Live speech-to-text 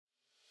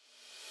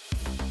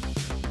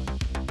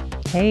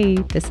Hey,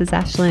 this is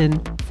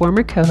Ashlyn,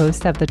 former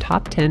co-host of the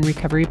Top 10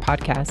 Recovery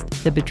podcast,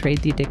 The Betrayed,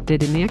 the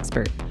Addicted, and the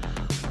Expert.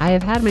 I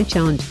have had my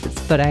challenges,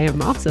 but I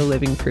am also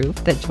living proof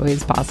that joy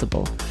is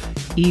possible,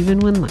 even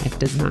when life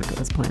does not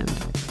go as planned.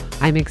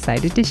 I'm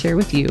excited to share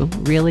with you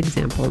real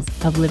examples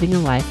of living a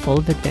life full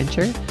of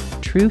adventure,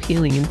 true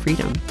healing, and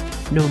freedom,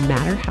 no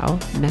matter how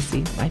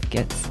messy life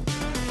gets.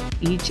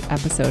 Each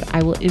episode,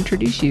 I will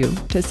introduce you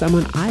to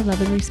someone I love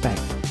and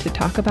respect to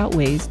talk about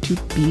ways to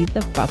be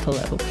the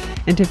buffalo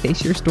and to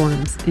face your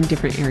storms in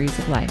different areas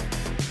of life.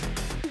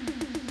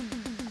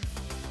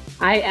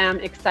 I am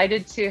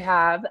excited to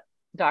have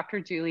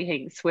Dr. Julie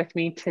Hanks with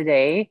me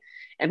today,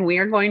 and we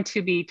are going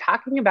to be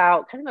talking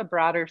about kind of a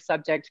broader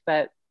subject,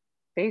 but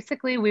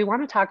basically we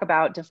want to talk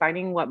about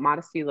defining what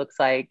modesty looks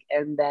like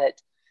and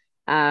that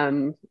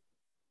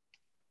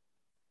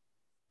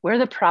where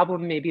the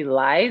problem maybe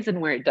lies and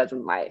where it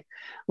doesn't lie.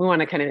 We want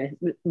to kind of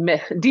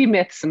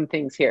demyth some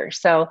things here.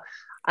 So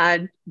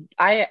I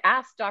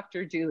asked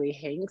Dr. Julie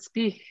Hanks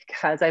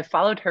because I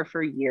followed her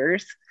for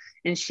years,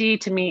 and she,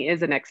 to me,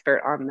 is an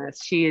expert on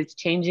this. She is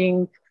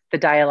changing the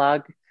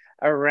dialogue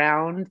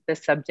around the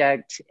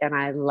subject, and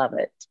I love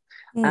it.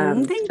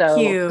 Thank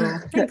you.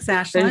 Thanks,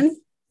 Ashlyn.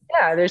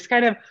 There's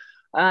kind of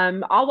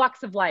all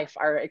walks of life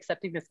are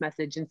accepting this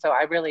message, and so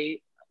I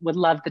really would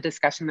love the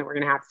discussion that we're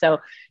going to have. So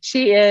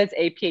she is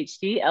a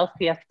PhD,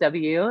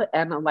 LCSW,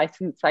 and a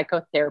licensed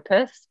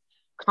psychotherapist,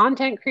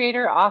 content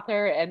creator,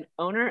 author, and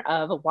owner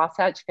of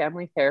Wasatch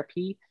Family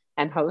Therapy,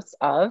 and host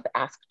of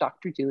Ask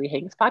Dr. Julie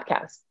Hanks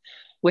podcast.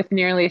 With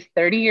nearly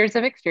 30 years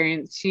of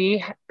experience,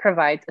 she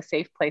provides a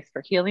safe place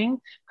for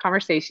healing,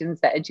 conversations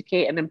that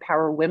educate and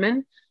empower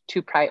women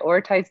to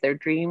prioritize their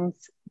dreams,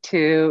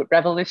 to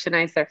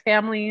revolutionize their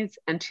families,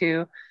 and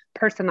to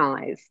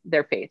personalize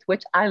their faith,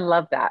 which I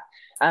love that.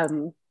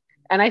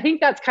 And I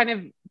think that's kind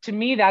of, to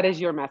me, that is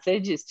your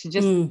message, is to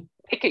just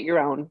make it your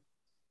own.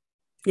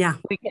 Yeah.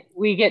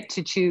 We get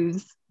to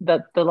choose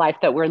the life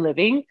that we're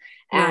living.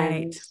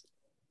 And, right.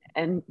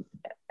 And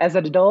as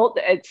an adult,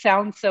 it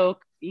sounds so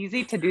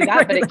easy to do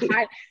that, but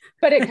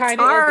it kind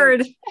of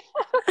hard.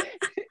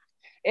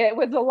 It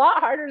was a lot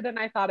harder than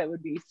I thought it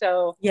would be.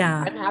 So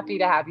yeah, I'm happy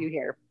to have you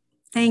here.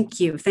 Thank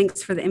you.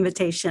 Thanks for the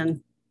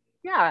invitation.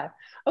 Yeah.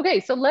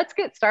 Okay. So let's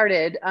get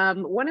started.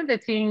 One of the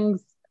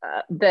things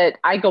that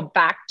I go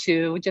back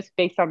to, just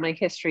based on my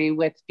history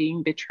with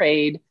being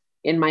betrayed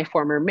in my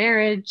former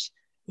marriage,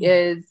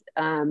 is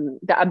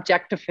the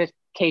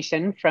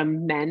objectification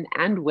from men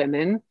and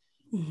women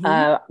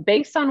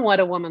based on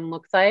what a woman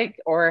looks like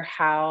or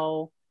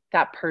how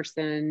that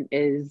person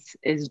is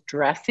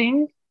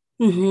dressing.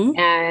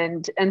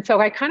 And so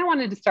I kind of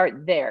wanted to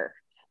start there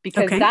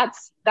because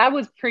that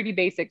was pretty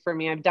basic for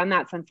me. I've done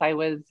that since I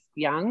was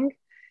young.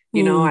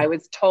 You know, I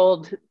was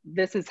told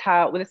this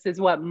is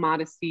what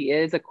modesty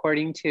is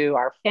according to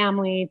our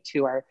family,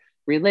 to our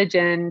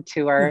religion,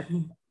 to our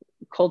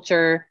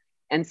culture.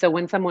 And so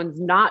when someone's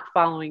not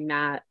following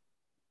that,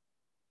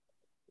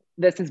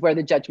 this is where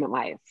the judgment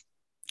lies.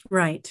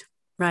 Right.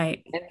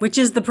 Which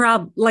is the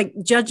problem. Like,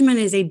 judgment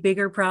is a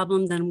bigger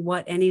problem than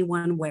what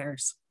anyone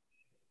wears.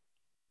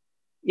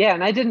 Yeah.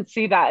 And I didn't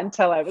see that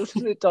until I was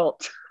an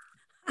adult.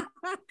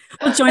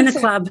 Well, join the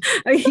club.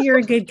 You're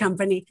a good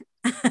company.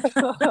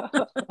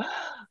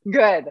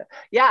 Good.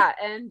 Yeah.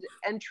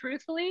 And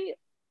truthfully,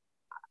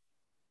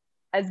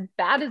 as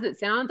bad as it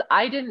sounds,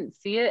 I didn't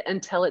see it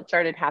until it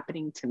started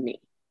happening to me.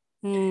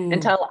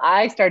 Until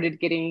I started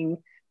getting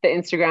the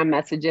Instagram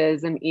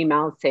messages and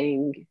emails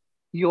saying,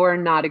 you're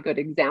not a good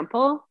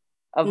example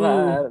of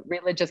a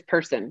religious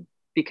person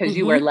because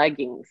you wear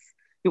leggings.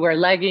 You wear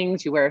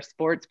leggings, you wear a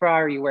sports bra,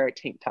 or you wear a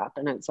tank top.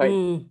 And it's like,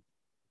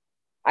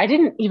 I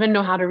didn't even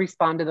know how to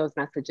respond to those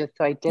messages.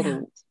 So I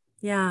didn't.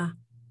 Yeah.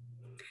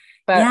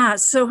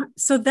 So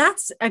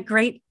that's a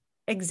great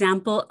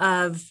example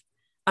of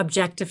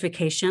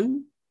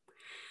objectification.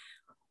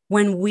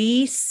 When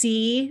we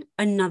see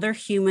another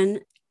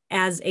human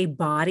as a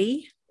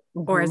body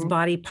or as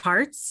body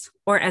parts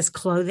or as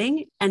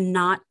clothing and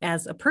not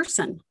as a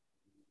person,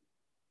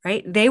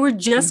 right? They were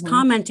just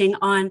commenting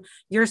on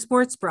your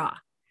sports bra.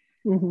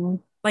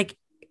 Like,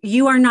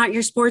 you are not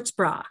your sports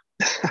bra.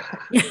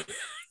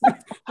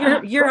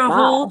 You're a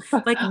whole,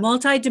 like,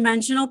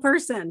 multi-dimensional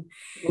person.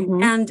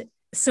 And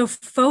so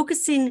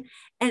focusing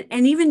and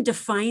even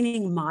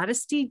defining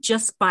modesty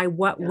just by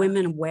what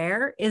women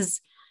wear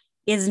is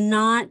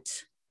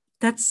not,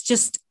 that's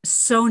just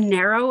so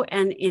narrow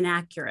and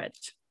inaccurate.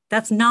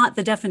 That's not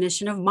the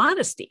definition of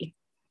modesty,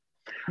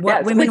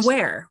 what women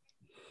wear.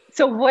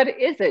 So what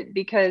is it?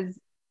 Because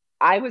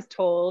I was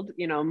told,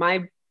 you know,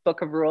 my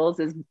book of rules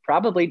is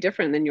probably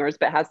different than yours,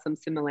 but has some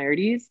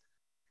similarities.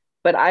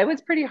 But I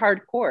was pretty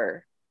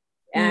hardcore.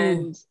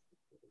 And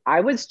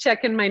I was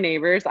checking my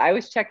neighbors. I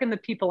was checking the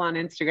people on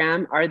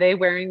Instagram. Are they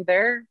wearing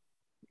their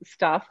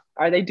stuff?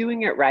 Are they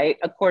doing it right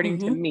according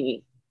to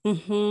me?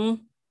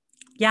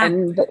 Yeah.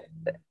 And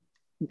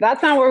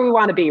that's not where we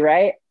want to be,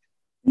 right?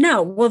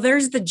 No. Well,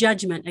 there's the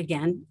judgment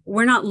again.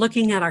 We're not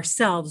looking at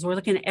ourselves. We're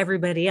looking at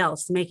everybody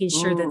else, making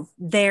sure that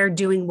they're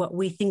doing what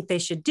we think they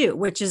should do,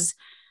 which is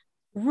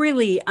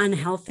really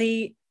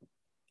unhealthy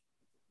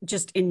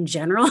just in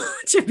general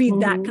to be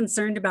that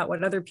concerned about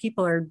what other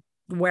people are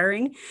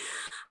wearing.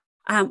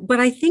 But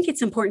I think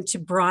it's important to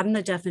broaden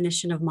the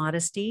definition of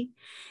modesty.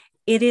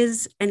 It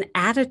is an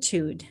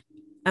attitude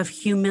of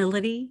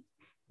humility,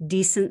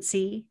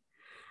 decency,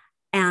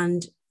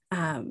 and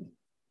and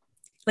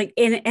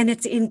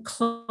it's in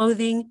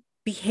clothing,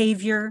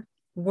 behavior,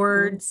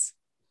 words,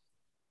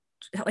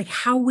 like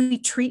how we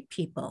treat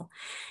people.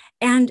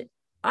 And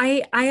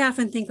I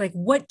often think, like,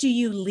 what do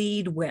you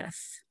lead with?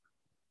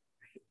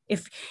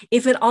 If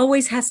it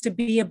always has to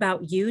be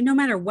about you, no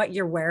matter what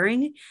you're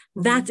wearing,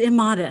 that's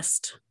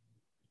immodest,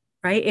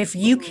 right? If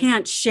you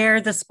can't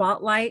share the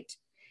spotlight,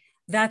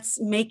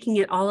 that's making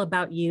it all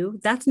about you.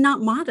 That's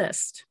not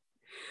modest.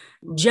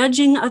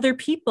 Judging other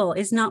people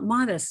is not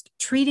modest.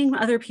 Treating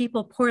other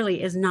people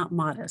poorly is not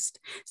modest.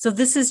 So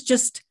this is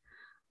just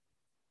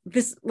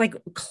this, like,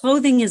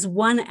 clothing is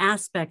one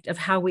aspect of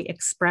how we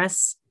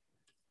express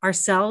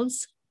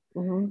ourselves.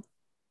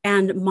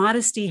 And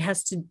modesty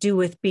has to do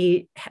with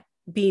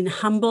being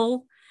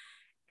humble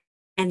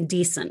and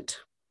decent.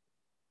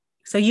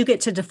 So you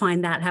get to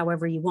define that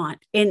however you want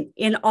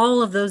in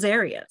all of those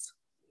areas.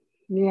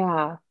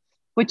 Yeah,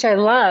 which I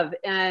love.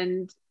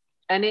 And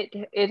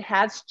it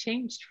has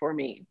changed for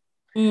me.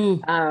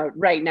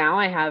 Right now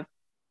I have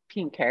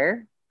pink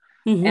hair.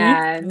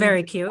 And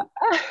very cute.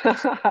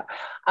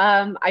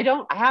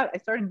 I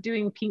started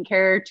doing pink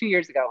hair 2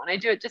 years ago, and I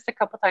do it just a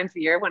couple times a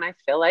year when I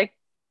feel like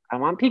I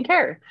want pink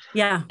hair.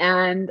 Yeah.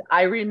 And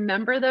I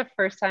remember the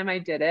first time I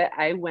did it,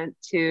 I went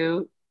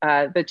to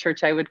the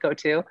church I would go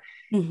to,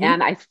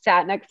 and I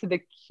sat next to the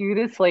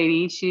cutest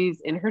lady. She's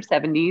in her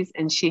 70s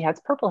and she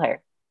has purple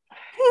hair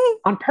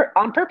on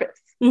purpose.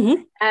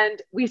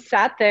 And we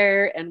sat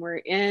there and we're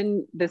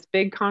in this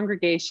big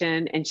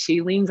congregation, and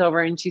she leans over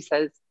and she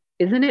says,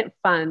 "Isn't it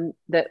fun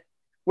that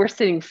we're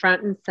sitting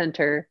front and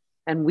center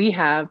and we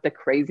have the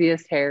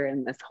craziest hair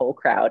in this whole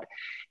crowd?"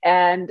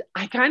 And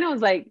I kind of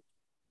was like,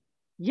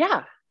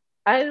 yeah,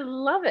 I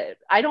love it.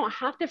 I don't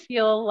have to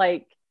feel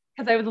like,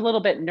 because I was a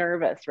little bit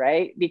nervous,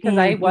 right? Because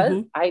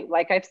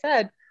like I've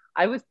said,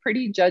 I was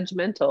pretty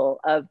judgmental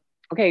of,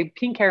 okay,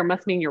 pink hair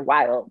must mean you're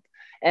wild.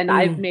 And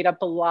I've made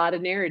up a lot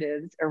of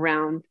narratives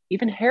around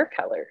even hair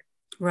color,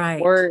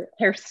 right, or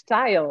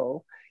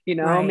hairstyle.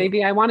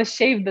 Maybe I want to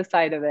shave the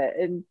side of it.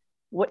 And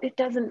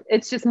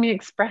it's just me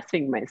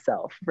expressing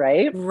myself.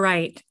 Right.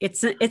 Right.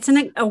 It's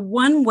a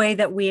one way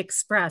that we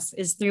express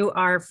is through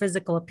our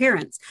physical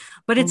appearance,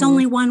 but it's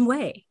only one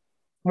way.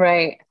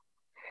 Right.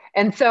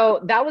 And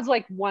so that was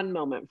like one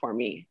moment for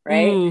me.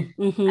 Right.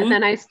 And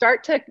then I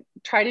start to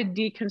try to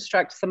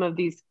deconstruct some of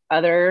these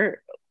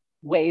other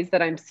ways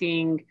that I'm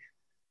seeing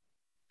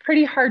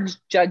pretty hard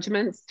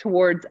judgments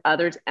towards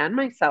others and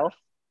myself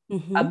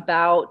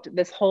about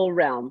this whole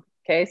realm.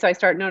 Okay. So I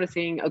start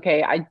noticing,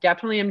 okay, I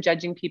definitely am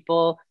judging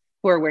people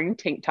who are wearing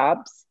tank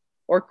tops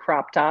or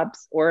crop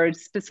tops or a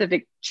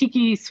specific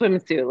cheeky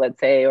swimsuit, let's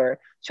say, or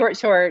short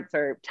shorts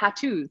or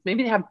tattoos.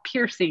 Maybe they have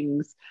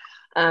piercings.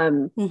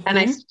 And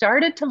I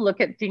started to look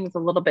at things a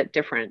little bit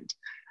different.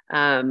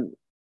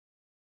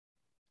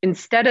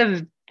 Instead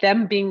of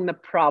them being the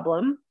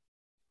problem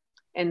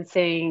and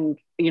saying,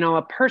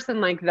 a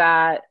person like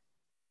that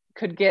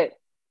could get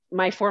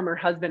my former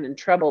husband in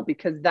trouble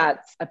because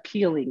that's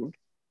appealing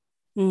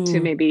to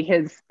maybe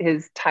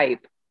his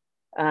type.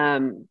 I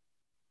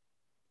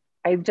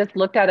just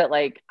looked at it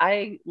like,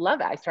 I love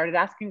it. I started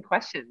asking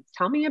questions.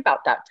 Tell me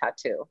about that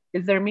tattoo.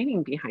 Is there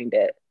meaning behind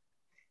it?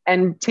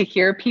 And to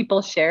hear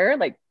people share,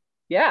 like,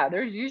 yeah,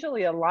 there's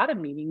usually a lot of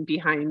meaning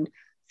behind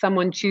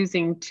someone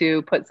choosing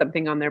to put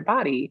something on their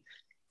body.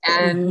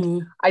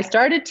 And I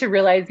started to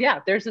realize,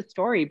 yeah, there's a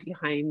story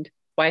behind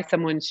why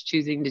someone's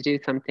choosing to do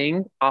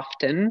something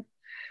often.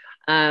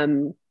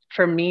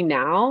 For me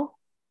now,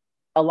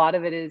 a lot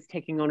of it is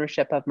taking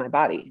ownership of my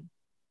body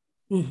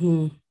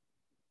and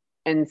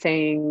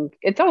saying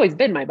it's always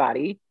been my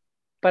body,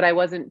 but I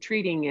wasn't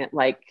treating it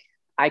like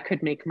I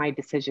could make my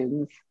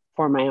decisions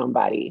for my own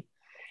body.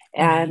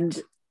 And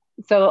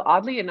so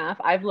oddly enough,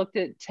 I've looked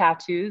at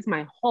tattoos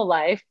my whole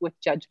life with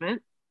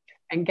judgment.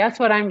 And guess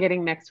what I'm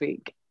getting next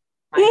week?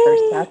 My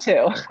first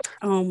tattoo.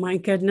 Oh my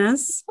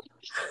goodness.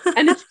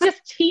 And it's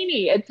just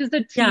teeny. It's just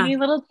a teeny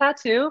little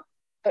tattoo.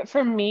 But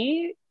for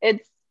me,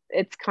 it's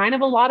kind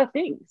of a lot of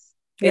things.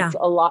 It's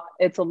a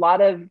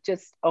lot of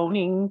just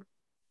owning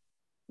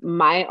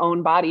my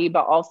own body,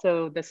 but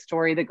also the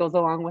story that goes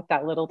along with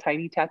that little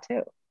tiny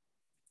tattoo.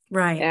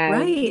 Right. And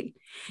right.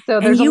 So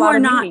there's and you a lot are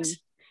of not, meaning.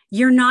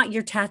 You're not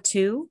your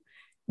tattoo.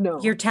 No.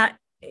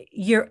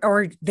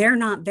 Or they're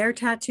not their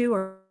tattoo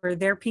or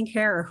their pink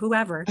hair or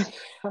whoever.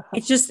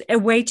 It's just a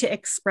way to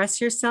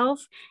express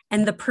yourself.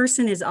 And the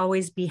person is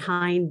always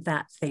behind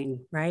that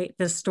thing, right?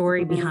 The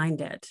story behind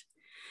it.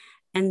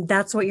 And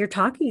that's what you're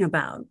talking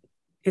about.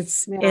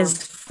 Is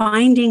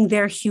finding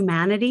their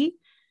humanity,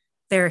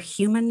 their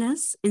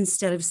humanness,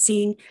 instead of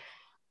seeing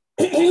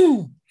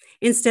them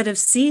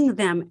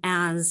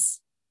as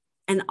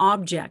an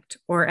object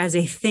or as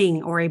a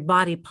thing or a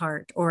body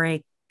part or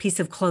a piece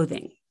of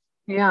clothing.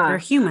 Yeah. They're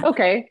human.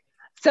 Okay.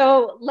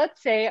 So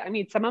let's say, I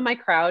mean, some of my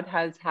crowd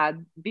has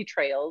had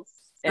betrayals,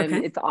 and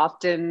Okay. it's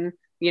often,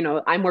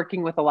 I'm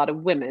working with a lot of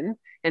women.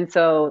 And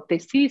so they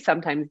see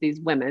sometimes these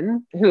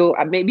women who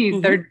maybe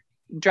Mm-hmm. they're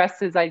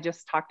dresses I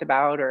just talked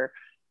about or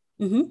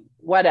Mm-hmm.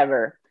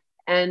 whatever.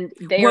 And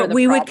they are What the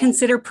we would problem.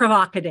 consider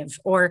provocative,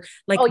 or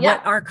like Oh, what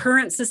yeah. our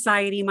current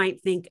society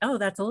might think, oh,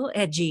 that's a little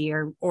edgy,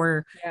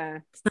 or Yeah.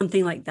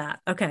 something like that.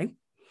 Okay.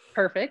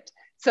 Perfect.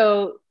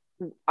 So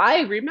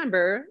I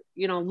remember,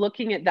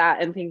 looking at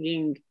that and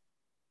thinking,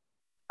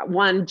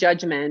 one,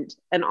 judgment,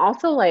 and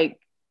also like,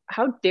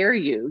 how dare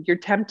you? You're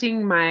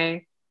tempting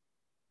my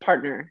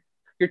partner.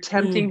 You're Mm.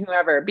 tempting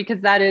whoever,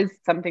 because that is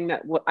something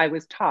that I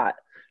was taught,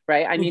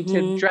 right? I need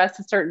to Mm-hmm. dress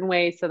a certain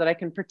way so that I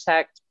can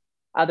protect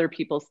other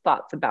people's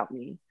thoughts about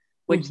me,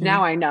 which Mm-hmm.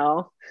 now I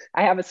know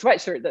I have a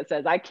sweatshirt that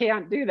says I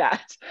can't do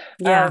that.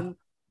 Yeah.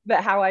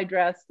 But how I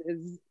dress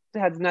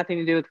has nothing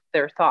to do with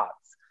their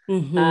thoughts.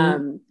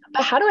 Mm-hmm.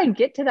 But how do I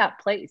get to that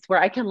place where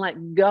I can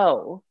let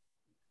go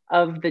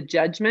of the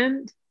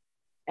judgment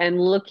and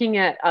looking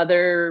at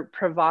other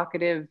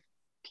provocative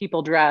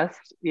people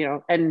dressed,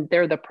 and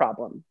they're the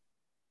problem?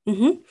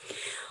 Mm-hmm.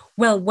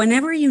 Well,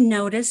 whenever you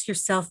notice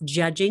yourself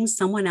judging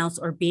someone else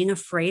or being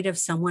afraid of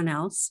someone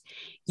else,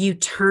 you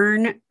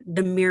turn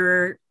the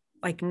mirror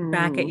like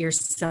back at Hmm.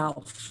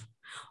 yourself.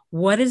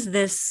 What is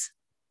this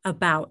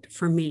about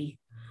for me?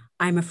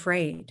 I'm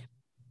afraid,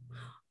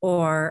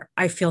 or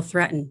I feel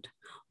threatened,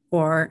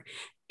 or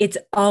it's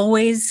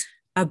always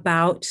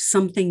about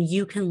something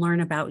you can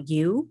learn about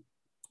you,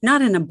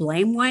 not in a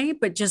blame way,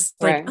 but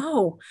just like, Right.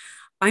 oh,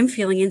 I'm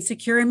feeling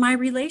insecure in my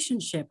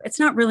relationship. It's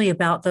not really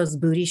about those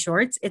booty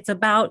shorts. It's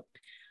about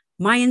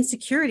my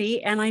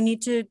insecurity, and I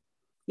need to,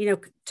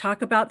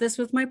 talk about this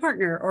with my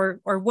partner,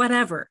 or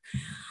whatever.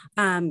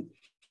 Um,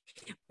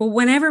 but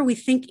whenever we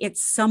think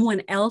it's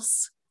someone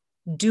else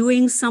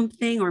doing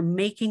something or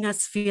making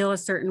us feel a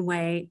certain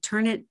way,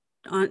 turn it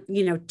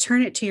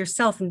to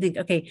yourself and think,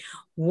 okay,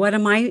 what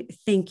am I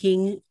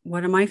thinking?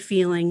 What am I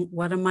feeling?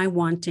 What am I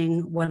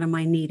wanting? What am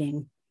I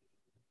needing?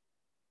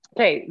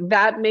 Okay,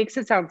 that makes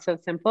it sound so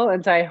simple.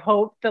 And so I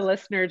hope the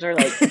listeners are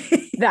like,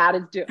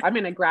 I'm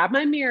going to grab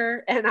my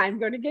mirror and I'm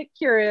going to get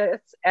curious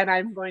and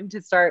I'm going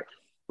to start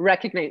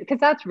recognizing, because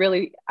that's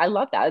really, I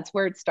love that. It's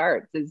where it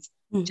starts, is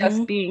just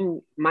Mm-hmm.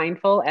 being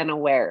mindful and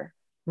aware,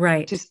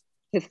 Right. just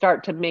to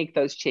start to make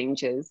those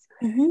changes.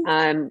 Mm-hmm.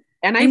 And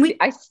And we,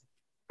 I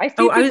see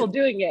oh, I people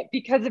doing it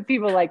because of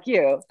people like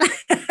you.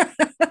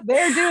 was,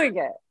 They're doing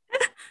it.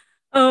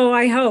 oh,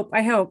 I hope.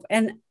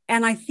 And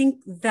I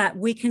think that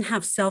we can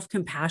have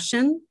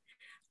self-compassion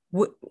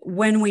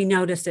when we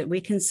notice it.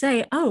 We can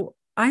say, oh,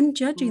 I'm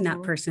judging that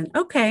Mhm. person.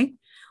 Okay.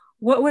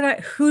 What would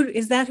who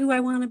is that who I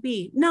want to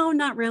be? No,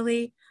 not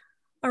really.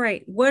 All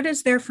right. What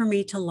is there for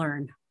me to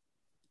learn?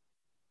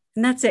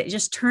 And that's it.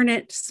 Just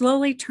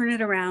slowly turn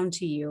it around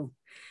to you.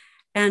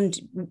 And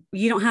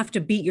you don't have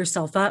to beat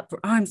yourself up for,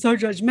 oh, I'm so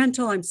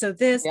judgmental. I'm so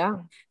this. Yeah.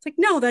 It's like,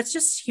 no, that's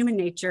just human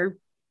nature.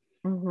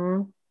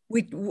 Hmm.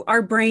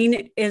 Our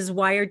brain is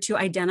wired to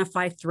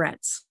identify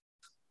threats.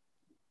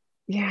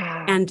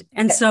 Yeah.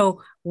 And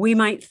so we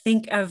might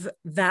think of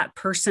that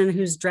person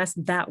who's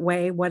dressed that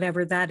way,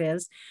 whatever that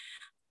is,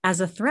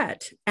 as a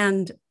threat.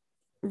 And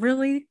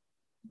really,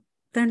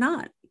 they're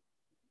not.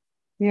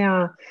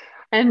 Yeah.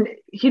 And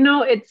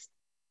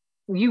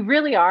you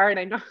really are. And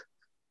I know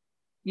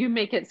you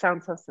make it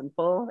sound so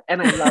simple.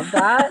 And I love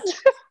that.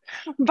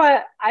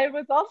 But I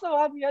was also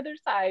on the other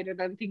side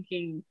and I'm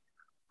thinking,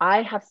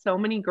 I have so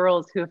many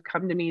girls who have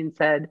come to me and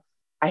said,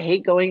 I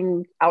hate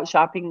going out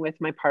shopping with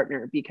my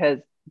partner because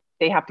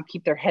they have to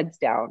keep their heads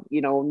down.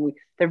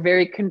 They're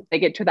they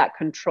get to that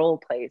control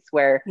place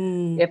where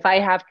Mm, if I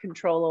have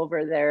control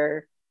over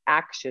their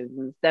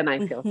actions, then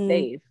I feel mm-hmm.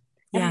 safe.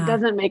 And it Yeah,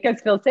 doesn't make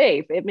us feel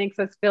safe. It makes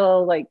us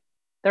feel like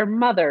their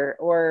mother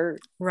or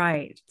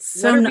right.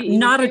 So what are we even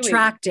not doing?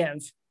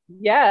 attractive.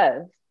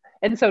 Yes.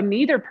 And so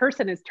neither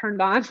person is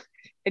turned on.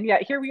 And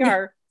yet here we Yeah,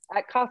 are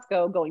at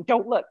Costco going,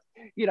 don't look,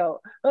 you know.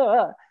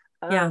 Uh,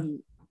 yeah.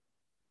 um,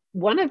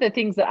 One of the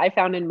things that I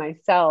found in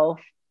myself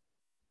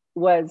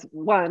was,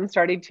 one,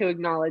 starting to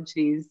acknowledge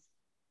these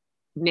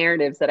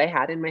narratives that I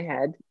had in my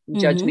head,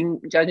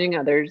 Mm-hmm. judging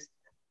others,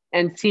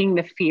 and seeing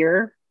the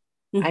fear.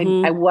 I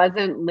Mm-hmm.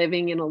 wasn't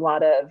living in a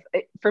lot of,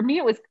 for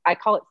me, I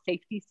call it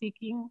safety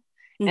seeking.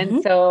 And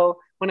Mm-hmm. so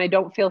when I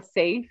don't feel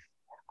safe,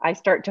 I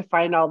start to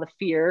find all the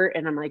fear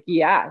and I'm like,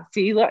 yeah,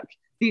 see, look,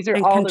 these are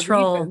And all the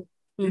control. reasons.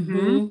 Hmm.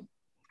 Mm-hmm.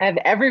 I have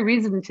every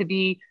reason to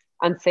be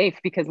unsafe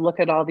because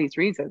look at all these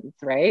reasons,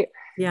 right?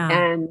 Yeah.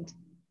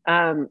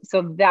 And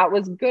so that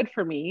was good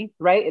for me,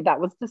 right? That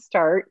was the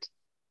start.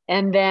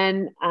 And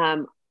then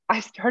I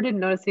started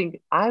noticing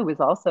I was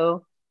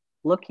also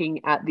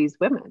looking at these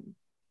women.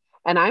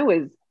 And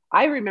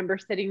I remember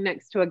sitting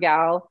next to a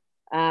gal.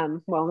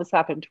 Well, this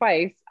happened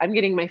twice. I'm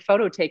getting my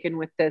photo taken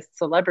with this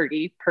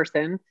celebrity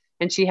person,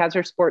 and she has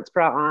her sports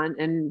bra on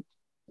and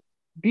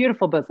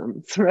beautiful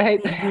bosoms,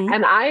 right? Mm-hmm.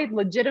 And I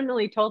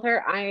legitimately told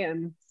her, I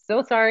am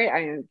so sorry.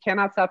 I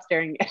cannot stop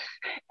staring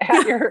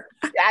at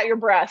your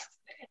breasts.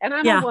 And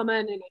I'm a Yeah.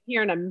 woman and I'm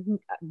here and I'm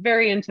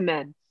very into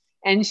men.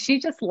 And she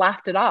just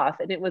laughed it off.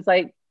 And it was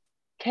like,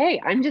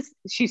 okay,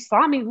 she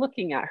saw me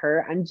looking at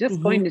her. I'm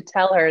just going to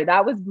tell her.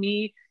 That was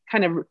me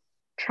kind of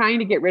trying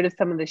to get rid of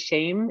some of the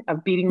shame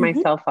of beating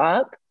myself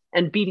up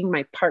and beating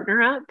my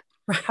partner up.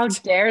 Right. How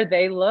dare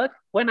they look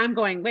when I'm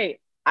going, wait,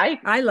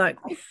 I look.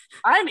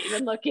 I'm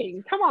even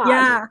looking. Come on.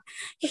 Yeah.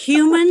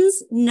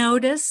 Humans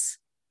notice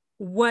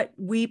what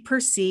we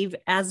perceive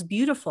as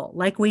beautiful.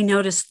 Like we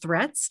notice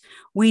threats,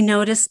 we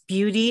notice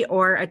beauty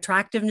or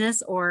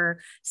attractiveness or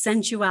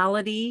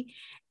sensuality.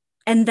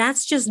 And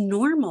that's just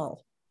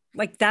normal.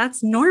 Like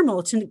that's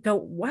normal to go,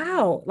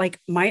 wow, like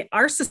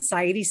our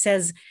society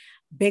says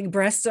big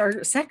breasts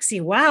are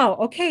sexy. Wow.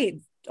 Okay.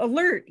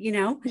 Alert,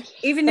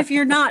 even if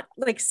you're not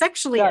like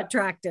sexually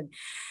attracted.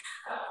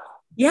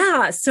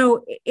 Yeah.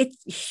 So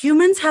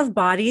humans have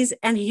bodies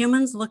and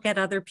humans look at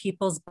other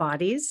people's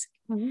bodies.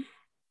 Mm-hmm.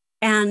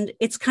 And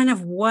it's kind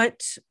of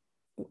what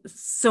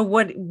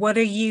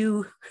are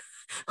you,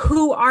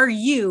 who are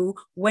you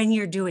when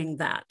you're doing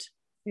that?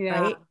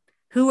 Yeah. Right?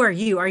 Who are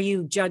you? Are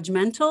you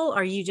judgmental?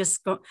 Are you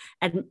just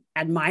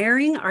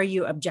admiring? Are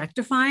you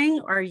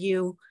objectifying? Are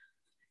you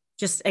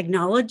just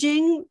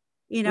acknowledging,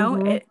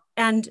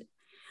 and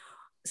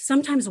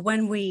sometimes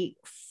when we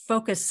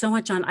focus so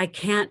much on, I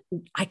can't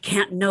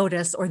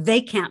notice, or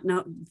they can't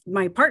know,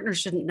 my partner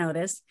shouldn't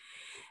notice,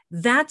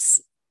 that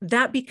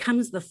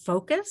becomes the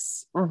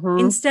focus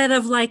instead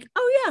of like,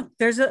 oh yeah,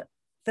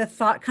 the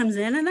thought comes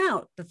in and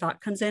out. The thought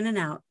comes in and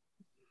out.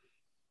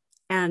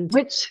 And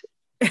which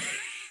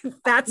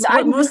that's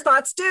what most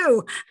thoughts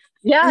do.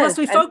 Yeah. Unless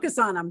we focus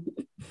on them.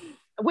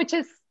 Which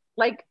is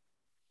like,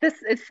 this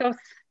is so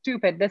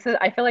stupid.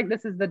 I feel like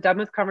this is the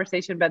dumbest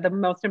conversation, but the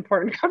most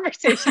important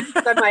conversation.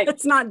 I'm like,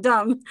 it's not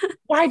dumb.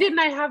 Why didn't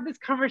I have this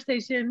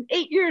conversation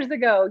 8 years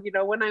ago?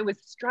 When I was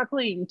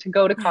struggling to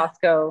go to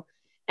Costco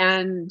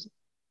and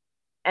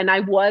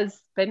I was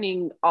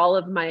spending all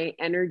of my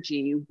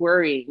energy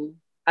worrying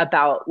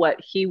about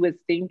what he was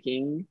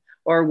thinking,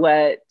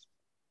 or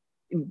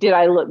did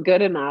I look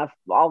good enough?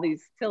 All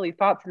these silly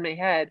thoughts in my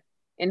head.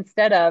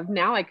 Instead of,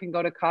 now I can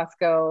go to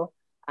Costco.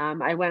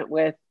 I went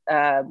with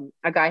a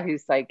guy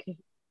who's like,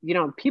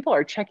 people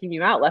are checking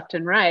you out left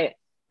and right.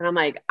 And I'm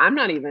like, I'm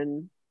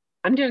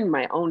doing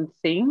my own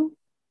thing.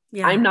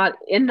 Yeah. I'm not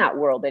in that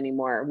world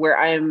anymore where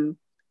I'm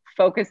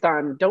focused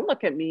on, don't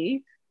look at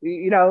me,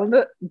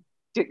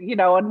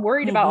 and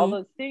worried about all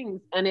those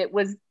things. And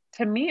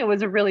to me, it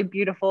was a really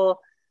beautiful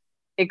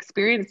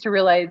experience to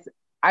realize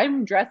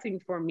I'm dressing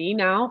for me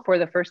now for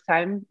the first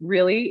time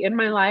really in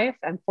my life.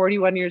 I'm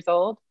 41 years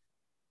old.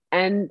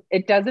 And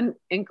it doesn't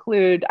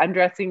include I'm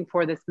dressing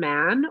for this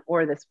man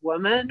or this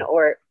woman,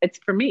 or it's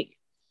for me.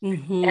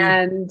 Mm-hmm.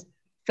 And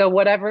so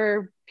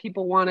whatever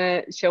people want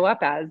to show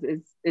up as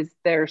is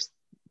their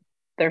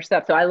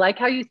stuff. So I like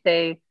how you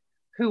say,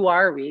 who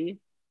are we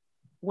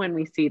when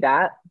we see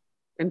that,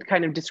 and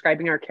kind of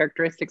describing our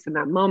characteristics in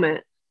that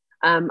moment.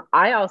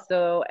 I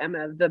also am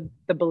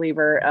the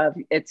believer of,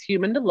 it's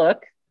human to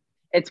look.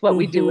 It's what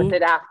we do with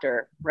it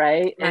after,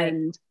 right?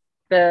 And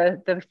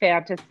the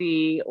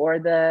fantasy or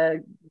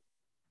the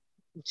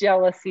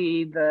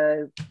jealousy,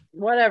 the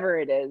whatever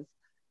it is.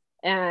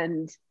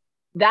 And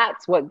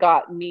that's what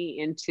got me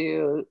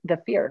into the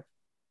fear,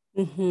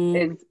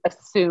 is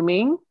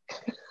assuming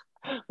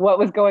what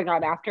was going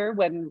on after,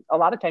 when a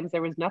lot of times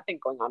there was nothing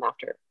going on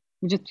after.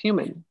 We're just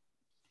human.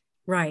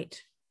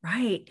 Right.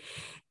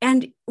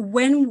 And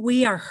when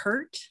we are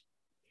hurt,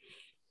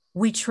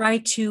 we try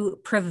to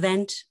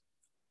prevent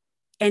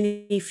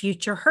any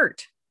future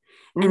hurt.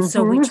 And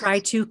so we try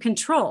to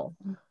control.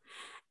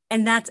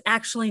 And that's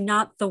actually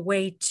not the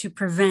way to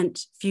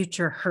prevent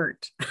future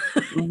hurt.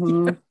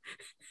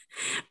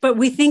 But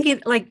we think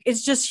it, like,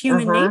 it's just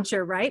human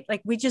nature, right?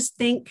 Like we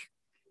think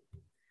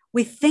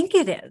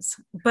it is,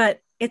 but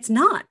it's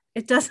not.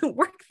 It doesn't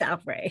work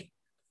that way.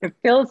 It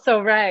feels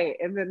so right.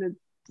 And then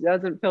it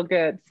doesn't feel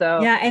good.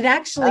 So yeah, it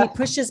actually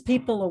pushes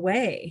people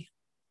away.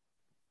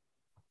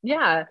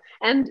 Yeah.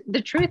 And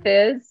the truth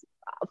is,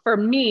 for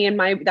me, in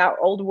that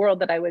old world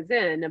that I was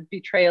in of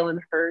betrayal and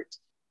hurt,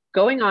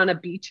 going on a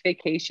beach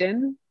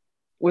vacation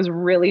was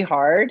really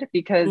hard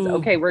because,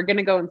 okay, we're going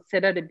to go and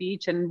sit at a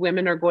beach and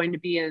women are going to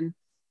be in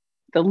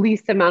the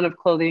least amount of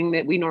clothing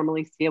that we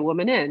normally see a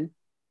woman in.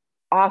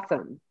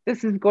 Awesome.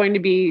 This is going to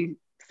be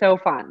so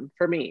fun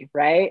for me.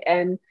 Right.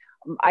 And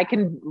I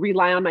can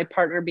rely on my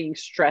partner being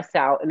stressed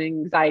out and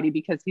anxiety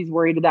because he's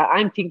worried that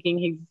I'm thinking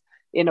he's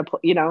in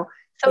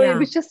so it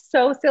was just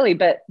so silly.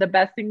 But the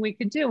best thing we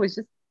could do was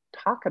just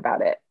talk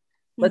about it.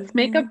 Let's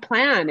make a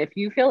plan. If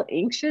you feel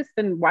anxious,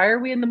 then why are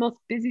we in the most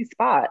busy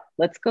spot?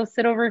 Let's go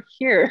sit over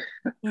here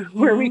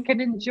where we can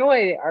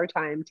enjoy our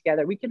time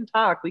together. We can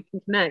talk, we can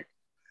connect.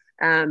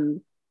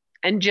 And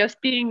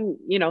just being,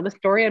 the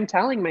story I'm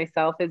telling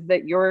myself is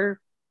that you're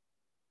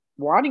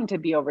wanting to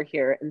be over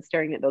here and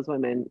staring at those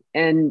women,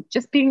 and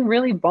just being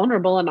really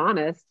vulnerable and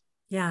honest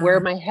where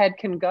my head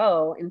can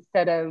go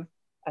instead of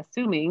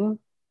assuming,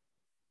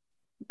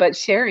 but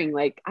sharing,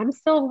 like, I'm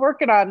still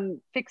working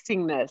on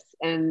fixing this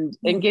and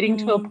getting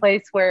to a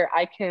place where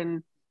I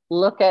can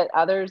look at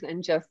others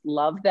and just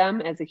love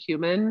them as a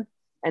human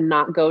and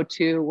not go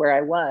to where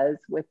I was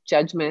with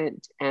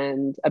judgment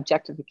and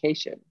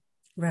objectification.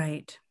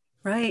 Right.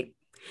 Right.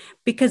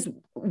 Because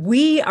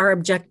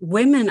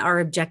women are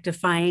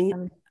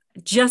objectifying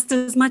just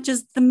as much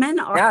as the men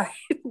are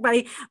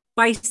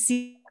by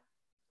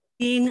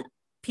seeing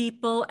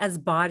people as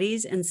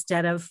bodies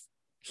instead of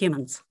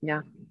humans.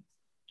 Yeah.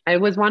 I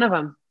was one of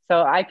them.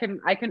 So I can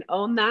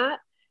own that.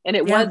 And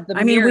it was the mirror.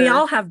 I mean, we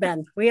all have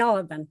been.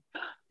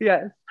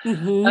 Yes.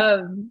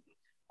 Mm-hmm.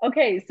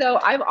 Okay. So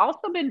I've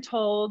also been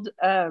told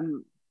a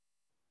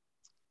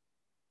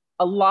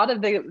lot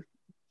of the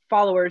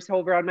followers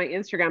over on my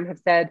Instagram have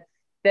said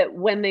that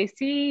when they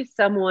see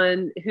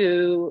someone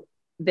who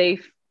they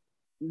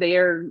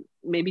are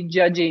maybe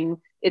judging,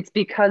 it's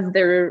because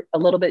they're a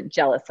little bit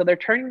jealous. So they're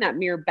turning that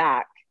mirror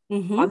back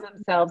on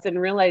themselves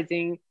and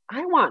realizing,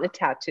 I want a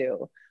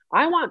tattoo.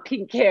 I want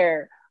pink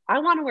hair. I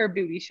want to wear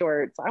booty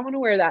shorts. I want to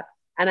wear that.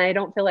 And I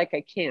don't feel like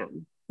I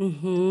can.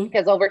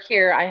 Because over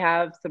here, I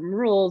have some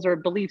rules or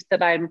beliefs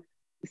that I'm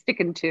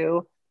sticking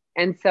to.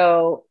 And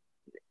so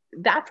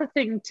that's a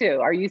thing too.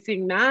 Are you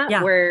seeing that?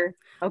 Yeah. Where,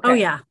 okay. Oh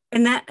yeah.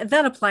 And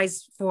that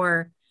applies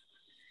for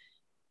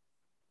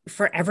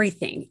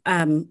everything.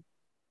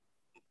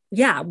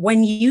 Yeah.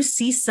 When you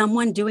see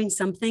someone doing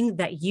something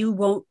that you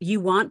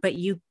want, but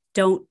you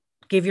don't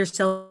give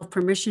yourself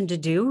permission to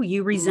do,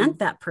 you resent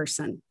that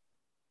person.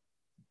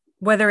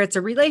 Whether it's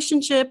a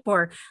relationship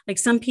or like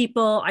some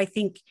people, I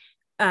think,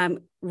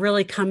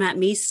 really come at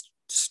me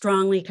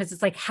strongly because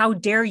it's like, how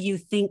dare you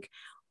think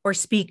or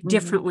speak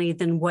differently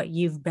than what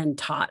you've been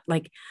taught?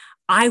 Like,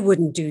 I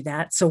wouldn't do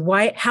that. So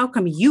how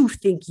come you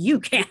think you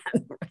can?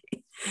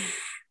 Right?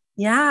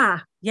 Yeah.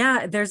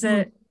 There's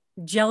a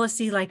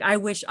jealousy. Like, I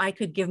wish I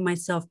could give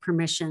myself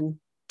permission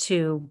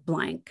to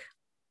blank.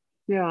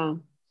 Yeah.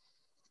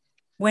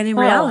 When in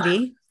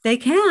reality, they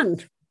can.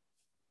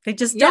 They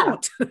just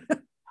don't.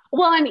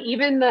 Well, and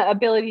even the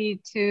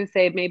ability to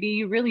say, maybe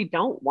you really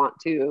don't want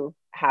to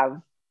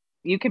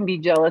you can be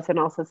jealous and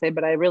also say,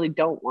 but I really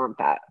don't want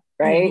that.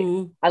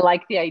 Right. I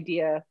like the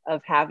idea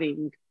of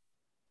having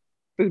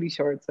booty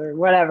shorts or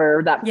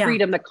whatever, that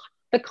freedom,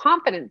 the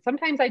confidence.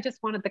 Sometimes I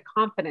just wanted the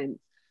confidence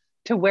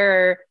to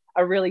wear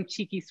a really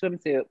cheeky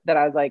swimsuit that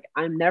I was like,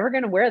 I'm never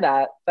going to wear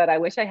that, but I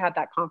wish I had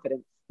that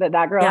confidence that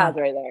girl has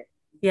right there.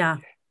 Yeah.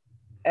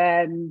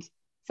 And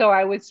so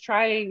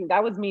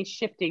that was me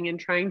shifting and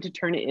trying to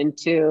turn it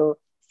into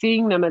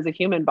seeing them as a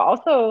human, but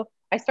also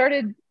I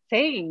started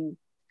saying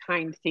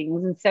kind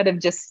things instead of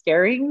just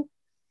staring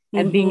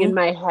and being in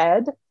my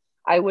head.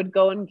 I would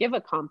go and give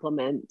a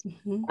compliment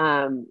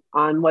on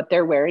what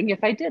they're wearing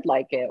if I did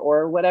like it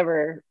or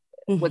whatever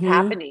was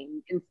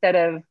happening, instead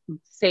of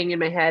staying in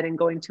my head and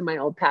going to my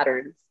old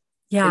patterns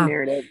and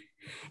narrative.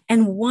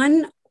 And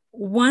one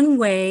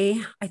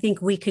way I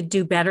think we could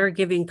do better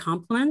giving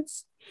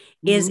compliments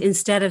is,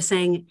 instead of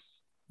saying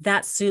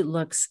that suit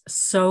looks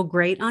so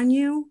great on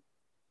you,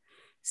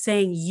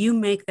 saying you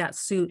make that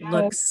suit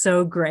look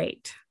so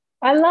great.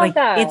 I love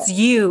that. It's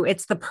you,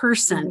 it's the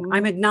person.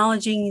 I'm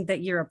acknowledging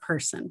that you're a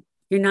person.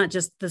 You're not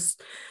just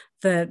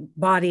the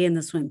body in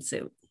the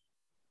swimsuit.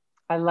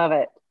 I love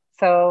it.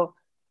 So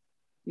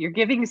you're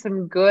giving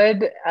some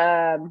good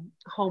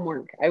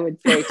homework, I would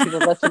say, to the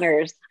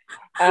listeners.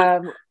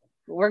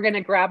 We're going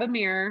to grab a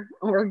mirror.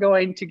 We're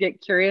going to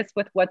get curious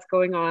with what's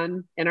going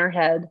on in our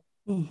head.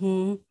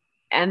 And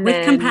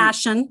with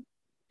compassion.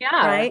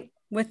 Yeah. Right.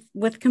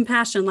 With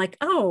compassion, like,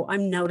 oh,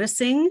 I'm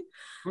noticing.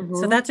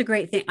 So that's a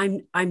great thing.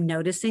 I'm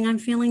noticing I'm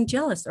feeling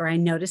jealous, or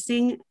I'm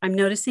noticing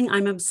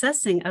I'm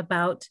obsessing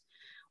about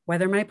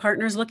whether my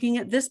partner's looking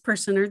at this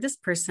person or this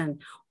person.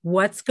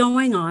 What's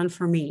going on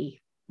for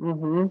me?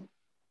 And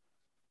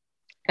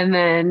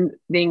then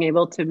being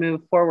able to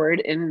move forward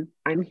in,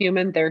 I'm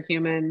human, they're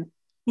human.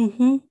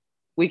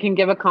 We can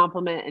give a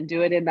compliment and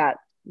do it in that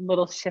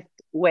little shift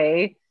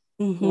way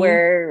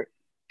where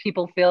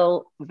people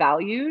feel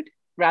valued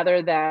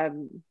rather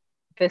than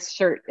this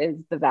shirt is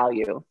the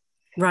value.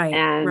 Right.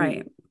 And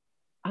right.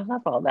 I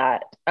love all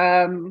that.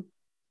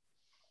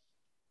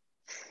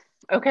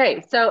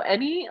 Okay. So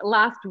any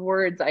last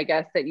words, I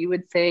guess, that you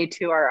would say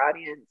to our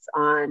audience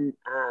on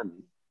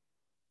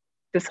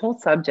this whole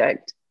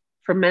subject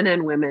for men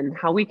and women,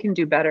 how we can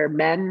do better?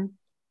 Men,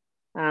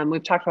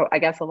 we've talked about, I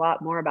guess, a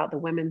lot more about the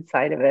women's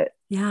side of it.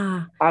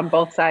 Yeah. On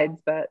both sides,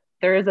 but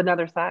there is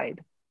another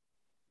side.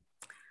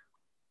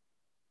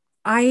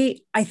 I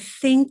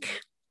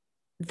think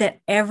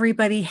that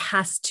everybody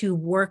has to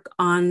work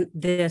on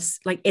this.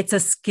 Like, it's a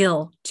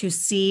skill to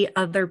see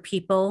other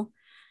people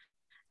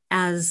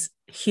as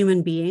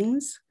human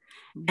beings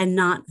and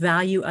not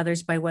value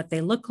others by what they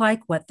look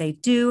like, what they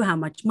do, how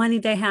much money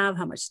they have,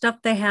 how much stuff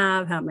they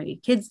have, how many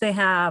kids they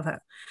have,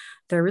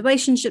 their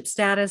relationship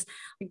status.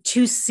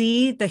 To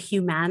see the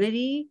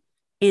humanity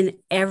in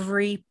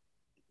every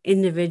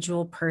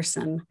individual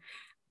person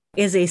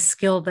is a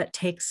skill that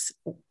takes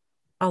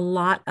a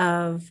lot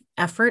of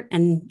effort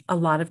and a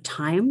lot of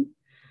time,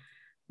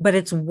 but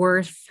it's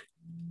worth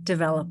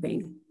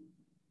developing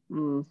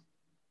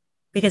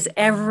because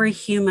every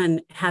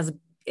human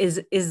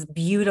is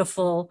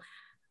beautiful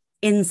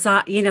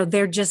inside,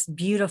 they're just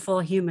beautiful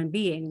human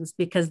beings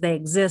because they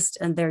exist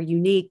and they're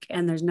unique,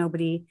 and there's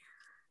nobody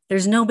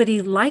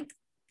like,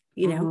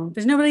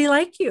 there's nobody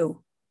like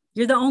you.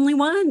 You're the only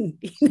one,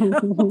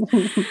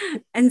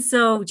 And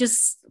so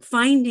just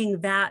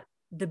finding that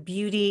the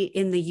beauty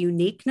in the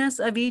uniqueness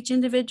of each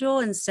individual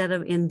instead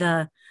of in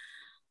the,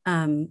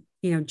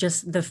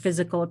 just the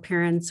physical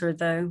appearance or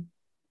the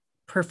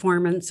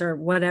performance or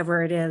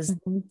whatever it is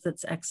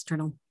that's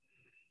external.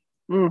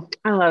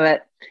 I love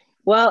it.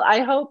 Well, I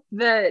know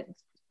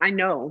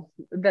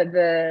that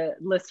the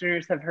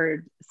listeners have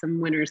heard some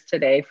winners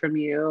today from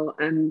you,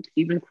 and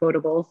even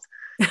quotables.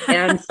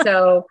 And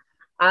so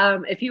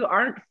if you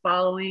aren't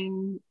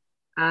following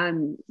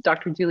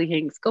Dr. Julie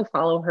Hanks, go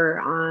follow her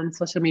on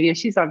social media.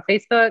 She's on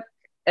Facebook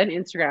and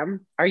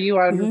Instagram. Are you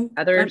on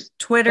others?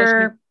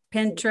 Twitter,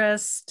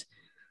 Pinterest,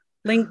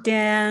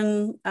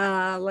 LinkedIn.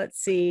 Let's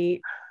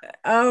see.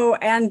 Oh,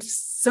 and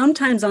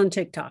sometimes on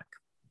TikTok.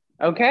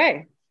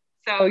 Okay.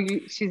 So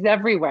she's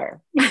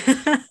everywhere.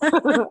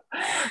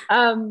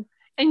 And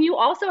you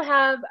also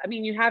have,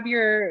 you have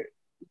your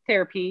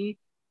therapy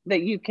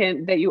that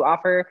you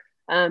offer.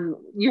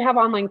 You have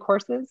online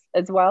courses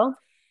as well.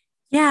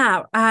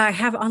 Yeah, I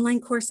have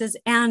online courses.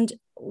 And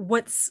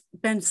what's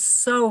been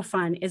so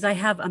fun is I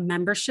have a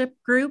membership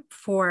group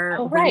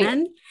for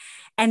women,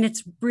 and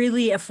it's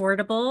really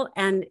affordable.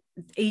 And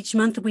each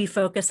month we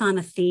focus on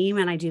a theme,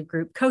 and I do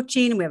group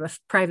coaching. We have a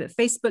private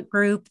Facebook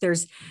group.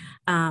 There's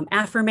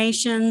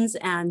affirmations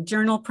and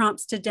journal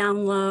prompts to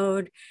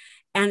download.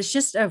 And it's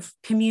just a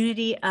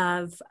community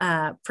of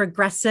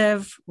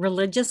progressive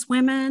religious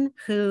women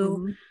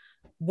who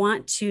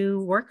want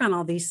to work on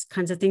all these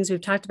kinds of things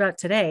we've talked about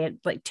today,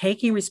 like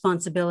taking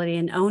responsibility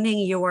and owning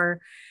your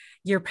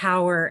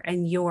power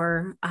and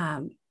your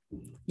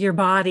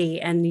body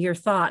and your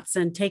thoughts,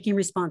 and taking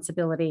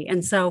responsibility.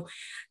 And so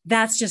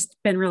that's just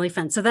been really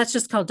fun. So that's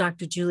just called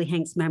Dr. Julie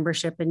Hanks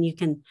Membership. And you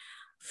can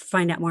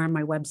find out more on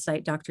my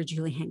website,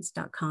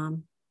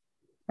 drjuliehanks.com.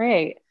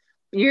 Great.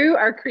 You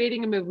are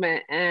creating a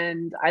movement,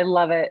 and I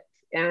love it.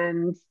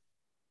 And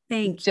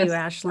thank you,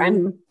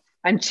 Ashlyn.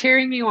 I'm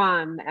cheering you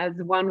on as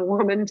one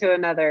woman to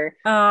another.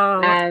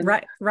 Oh, and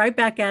right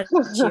back at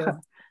you.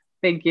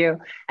 Thank you.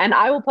 And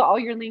I will put all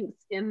your links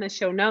in the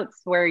show notes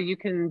where you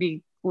can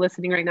be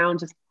listening right now and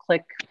just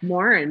click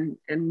more and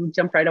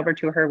jump right over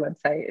to her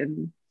website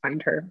and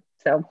find her.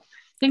 So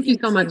thank you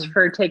so much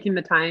for taking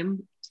the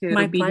time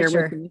to be here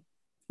with me.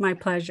 My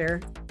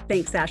pleasure.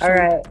 Thanks, Ashley. All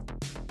right.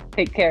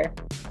 Take care.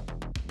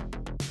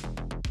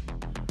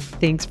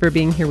 Thanks for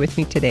being here with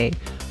me today,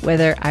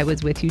 whether I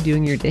was with you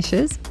doing your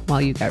dishes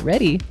while you got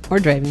ready or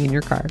driving in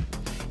your car.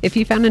 If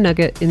you found a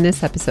nugget in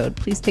this episode,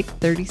 please take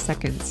 30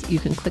 seconds. You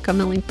can click on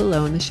the link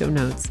below in the show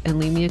notes and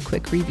leave me a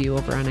quick review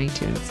over on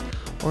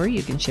iTunes, or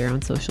you can share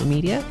on social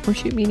media or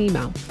shoot me an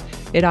email.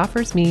 It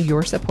offers me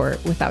your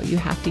support without you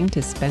having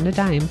to spend a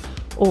dime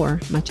or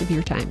much of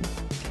your time.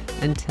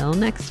 Until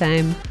next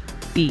time,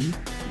 be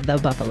the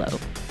buffalo.